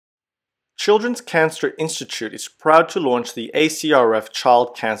Children's Cancer Institute is proud to launch the ACRF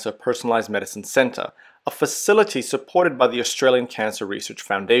Child Cancer Personalised Medicine Centre, a facility supported by the Australian Cancer Research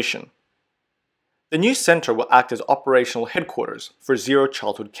Foundation. The new centre will act as operational headquarters for Zero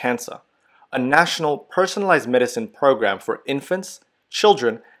Childhood Cancer, a national personalised medicine program for infants,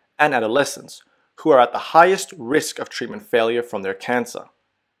 children, and adolescents who are at the highest risk of treatment failure from their cancer.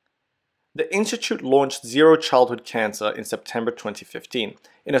 The Institute launched Zero Childhood Cancer in September 2015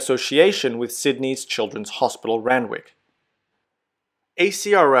 in association with Sydney's Children's Hospital Randwick.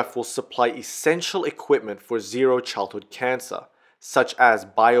 ACRF will supply essential equipment for zero childhood cancer, such as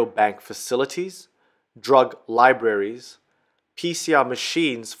biobank facilities, drug libraries, PCR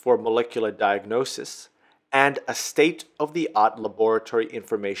machines for molecular diagnosis, and a state-of-the-art laboratory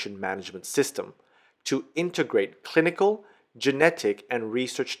information management system to integrate clinical, genetic, and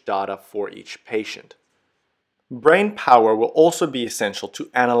research data for each patient. Brain power will also be essential to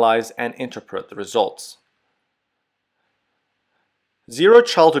analyze and interpret the results. Zero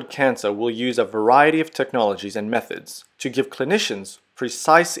Childhood Cancer will use a variety of technologies and methods to give clinicians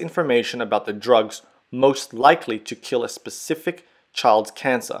precise information about the drugs most likely to kill a specific child's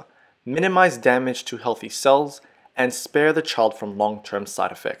cancer, minimize damage to healthy cells, and spare the child from long-term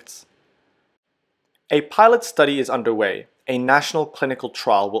side effects. A pilot study is underway. A national clinical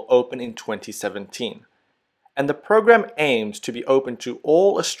trial will open in 2017, and the program aims to be open to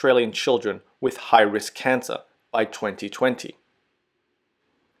all Australian children with high-risk cancer by 2020.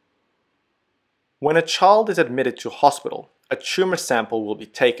 When a child is admitted to hospital, a tumour sample will be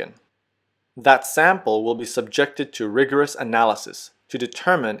taken. That sample will be subjected to rigorous analysis to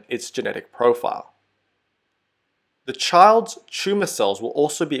determine its genetic profile. The child's tumour cells will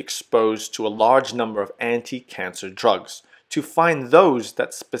also be exposed to a large number of anti-cancer drugs to find those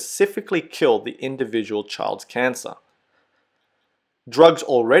that specifically kill the individual child's cancer. Drugs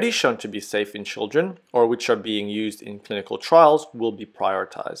already shown to be safe in children or which are being used in clinical trials will be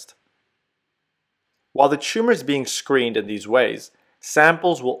prioritized. While the tumour is being screened in these ways,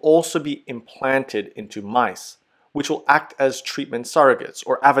 samples will also be implanted into mice, which will act as treatment surrogates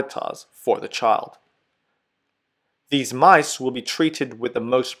or avatars for the child. These mice will be treated with the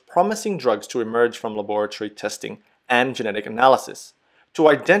most promising drugs to emerge from laboratory testing and genetic analysis to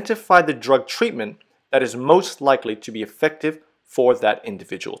identify the drug treatment that is most likely to be effective for that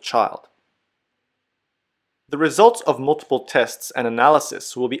individual child. The results of multiple tests and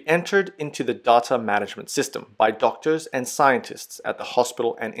analysis will be entered into the data management system by doctors and scientists at the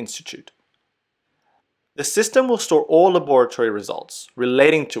hospital and institute. The system will store all laboratory results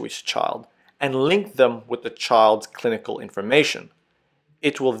relating to each child and link them with the child's clinical information.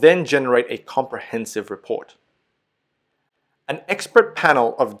 It will then generate a comprehensive report. An expert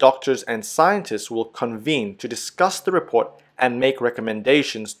panel of doctors and scientists will convene to discuss the report and make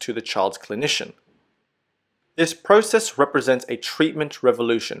recommendations to the child's clinician. This process represents a treatment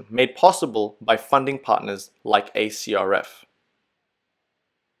revolution made possible by funding partners like ACRF.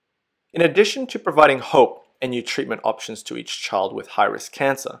 In addition to providing hope and new treatment options to each child with high-risk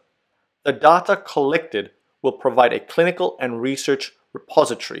cancer, the data collected will provide a clinical and research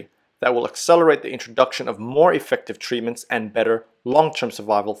repository that will accelerate the introduction of more effective treatments and better long-term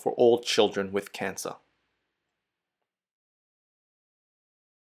survival for all children with cancer.